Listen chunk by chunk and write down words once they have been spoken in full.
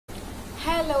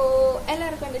Hello,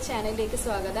 എല്ലാവർക്കും എൻ്റെ ചാനലിലേക്ക്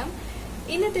സ്വാഗതം.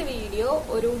 ഇന്നത്തെ വീഡിയോ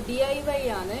ഒരു DIY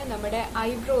ആണ്. നമ്മുടെ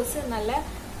ഐബ്രോസ് നല്ല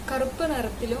കറുപ്പ്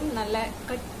നിറത്തിലും നല്ല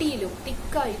കട്ടിയിലും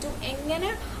തിക്കായിട്ടും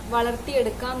എങ്ങനെ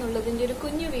വളർത്തിയെടുക്കാന്നുള്ളതിന്റെ ഒരു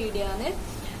കുഞ്ഞു വീഡിയോ ആണ്.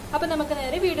 അപ്പൊ നമുക്ക്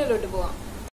നേരെ വീഡിയോയിലോട്ട് പോവാം.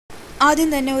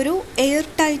 ആദ്യം തന്നെ ഒരു എയർ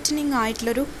ടൈറ്റനിങ്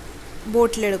ആയിട്ടുള്ളൊരു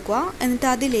ബോട്ടിലെടുക്കുക. എന്നിട്ട്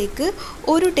അതിലേക്ക്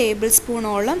 1 ടേബിൾ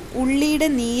സ്പൂണോളം ഉള്ളിയുടെ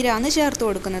നീരാണ് ചേർത്ത്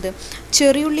കൊടുക്കുന്നത്.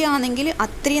 ചെറിയുള്ളി ആണെങ്കിൽ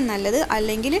അത്രയും നല്ലത്,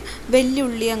 അല്ലെങ്കിൽ വലിയ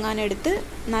ഉള്ളി അങ്ങനെ എടുത്ത്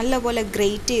നല്ലപോലെ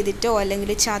ഗ്രേറ്റ് ചെയ്തിട്ടോ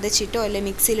അല്ലെങ്കിൽ ചതച്ചിട്ടോ അല്ലെങ്കിൽ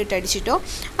മിക്സിയിലിട്ട് അടിച്ചിട്ടോ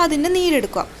അതിൻ്റെ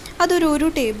നീരെടുക്കുക. അതൊരു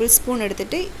 1 ടേബിൾ സ്പൂൺ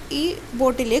എടുത്തിട്ട് ഈ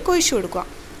ബോട്ടിലേക്ക് ഒഴിച്ചു കൊടുക്കുക.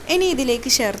 ഇനി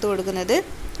ഇതിലേക്ക് ചേർത്ത് കൊടുക്കുന്നത്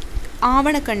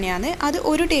ആവണക്കെണ്ണയാണ്. അത്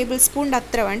 1 ടേബിൾ സ്പൂണിൻ്റെ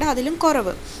അത്ര വേണ്ട, അതിലും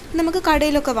കുറവ് നമുക്ക്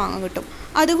കടയിലൊക്കെ വാങ്ങാൻ കിട്ടും.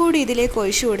 അതുകൂടി ഇതിലേക്ക്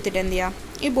ഒഴിച്ചു കൊടുത്തിട്ട് എന്ത് ചെയ്യുക,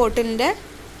 ഈ ബോട്ടിലിൻ്റെ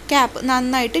ക്യാപ്പ്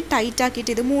നന്നായിട്ട് ടൈറ്റ്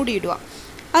ആക്കിയിട്ട് ഇത് മൂടിയിടുക.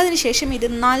 അതിനുശേഷം ഇത്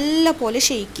നല്ല പോലെ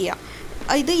ഷെയ്ക്ക്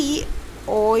ചെയ്യുക. ഇത് ഈ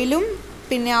ഓയിലും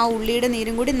പിന്നെ ആ ഉള്ളിയുടെ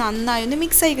നീരും കൂടി നന്നായി ഒന്ന്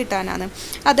മിക്സായി കിട്ടാനാണ്.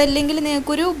 അതല്ലെങ്കിൽ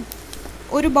നിങ്ങൾക്കൊരു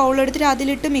ബൗളെടുത്തിട്ട്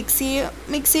അതിലിട്ട്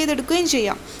മിക്സ് ചെയ്തെടുക്കുകയും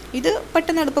ചെയ്യാം. ഇത്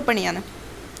പെട്ടെന്ന് എളുപ്പപ്പണിയാണ്.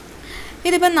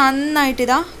 ഇതിപ്പോൾ നന്നായിട്ട്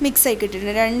ഇതാ മിക്സായി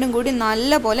കിട്ടിയിട്ടുണ്ട്. രണ്ടും കൂടി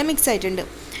നല്ല പോലെ മിക്സ് ആയിട്ടുണ്ട്.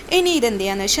 ഇനി ഇതെന്ത്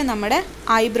ചെയ്യാന്ന് വെച്ചാൽ നമ്മുടെ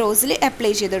ഐബ്രോസിൽ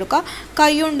അപ്ലൈ ചെയ്തെടുക്കുക.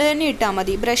 കൈ കൊണ്ട് തന്നെ ഇട്ടാൽ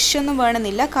മതി, ബ്രഷൊന്നും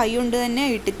വേണമെന്നില്ല. കൈ കൊണ്ട് തന്നെ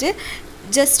ഇട്ടിട്ട്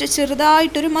ജസ്റ്റ്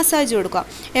ചെറുതായിട്ടൊരു മസാജ് കൊടുക്കുക.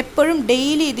 എപ്പോഴും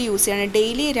ഡെയിലി ഇത് യൂസ് ചെയ്യണം.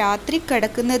 ഡെയിലി രാത്രി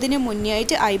കിടക്കുന്നതിന് മുന്നേ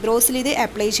ആയിട്ട് ഐബ്രോസിൽ ഇത്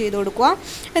അപ്ലൈ ചെയ്ത് കൊടുക്കുക.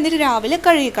 എന്നിട്ട് രാവിലെ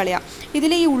കഴുകിക്കളയാം.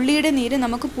 ഇതിൽ ഈ ഉള്ളിയുടെ നീര്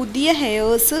നമുക്ക് പുതിയ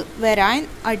ഹെയർസ് വരാൻ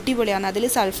അടിപൊളിയാണ്. അതിൽ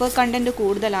സൾഫർ കണ്ടൻറ്റ്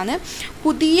കൂടുതലാണ്.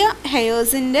 പുതിയ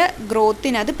ഹെയർസിൻ്റെ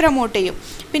ഗ്രോത്തിനെ അത് പ്രൊമോട്ട് ചെയ്യും.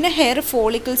 പിന്നെ ഹെയർ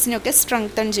ഫോളിക്കിൾസിനൊക്കെ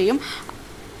സ്ട്രെങ്തൻ ചെയ്യും.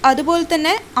 അതുപോലെ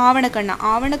തന്നെ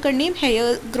ആവണക്കെണ്ണയും ഹെയർ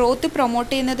ഗ്രോത്ത് പ്രൊമോട്ട്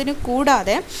ചെയ്യുന്നതിന്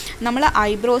കൂടാതെ നമ്മൾ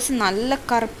ഐബ്രോസ് നല്ല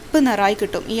കറുപ്പ് നിറായി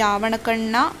കിട്ടും ഈ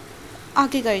ആവണക്കെണ്ണ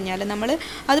ആക്കി കഴിഞ്ഞാൽ.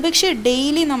 അത് പക്ഷേ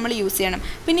ഡെയിലി നമ്മൾ യൂസ് ചെയ്യണം.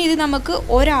 പിന്നെ ഇത് നമുക്ക്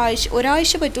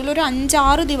ഒരാഴ്ച പറ്റില്ല, ഒരു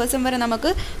 5-6 ദിവസം വരെ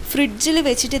നമുക്ക് ഫ്രിഡ്ജിൽ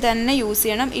വെച്ചിട്ട് തന്നെ യൂസ്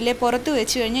ചെയ്യണം. ഇല്ലേ പുറത്ത്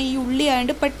വെച്ച് കഴിഞ്ഞാൽ ഈ ഉള്ളി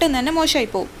ആയതുകൊണ്ട് പെട്ടെന്ന് തന്നെ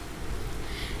മോശമായി പോകും.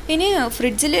 ഇനി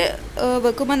ഫ്രിഡ്ജിൽ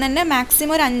വെക്കുമ്പോൾ തന്നെ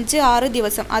മാക്സിമം ഒരു 5-6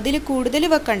 ദിവസം, അതിൽ കൂടുതൽ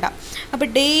വെക്കണ്ട. അപ്പോൾ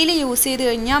ഡെയിലി യൂസ് ചെയ്ത്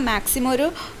കഴിഞ്ഞാൽ മാക്സിമം ഒരു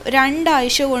 2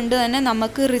 ആഴ്ച കൊണ്ട് തന്നെ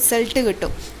നമുക്ക് റിസൾട്ട്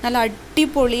കിട്ടും. നല്ല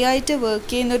അടിപൊളിയായിട്ട് വർക്ക്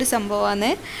ചെയ്യുന്നൊരു സംഭവമാണ്.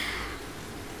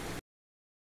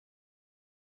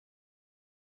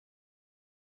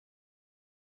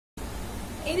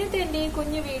 ഇന്നത്തെ എൻ്റെ ഈ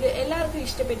കുഞ്ഞു വീഡിയോ എല്ലാവർക്കും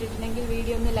ഇഷ്ടപ്പെട്ടിട്ടുണ്ടെങ്കിൽ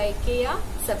വീഡിയോ ഒന്ന് ലൈക്ക് ചെയ്യുക,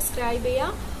 സബ്സ്ക്രൈബ്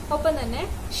ചെയ്യുക, ഒപ്പം തന്നെ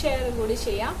ഷെയർ കൂടി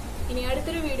ചെയ്യാം. ഇനി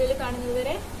അടുത്തൊരു വീഡിയോയിൽ കാണുന്നത്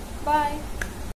വരെ ബൈ.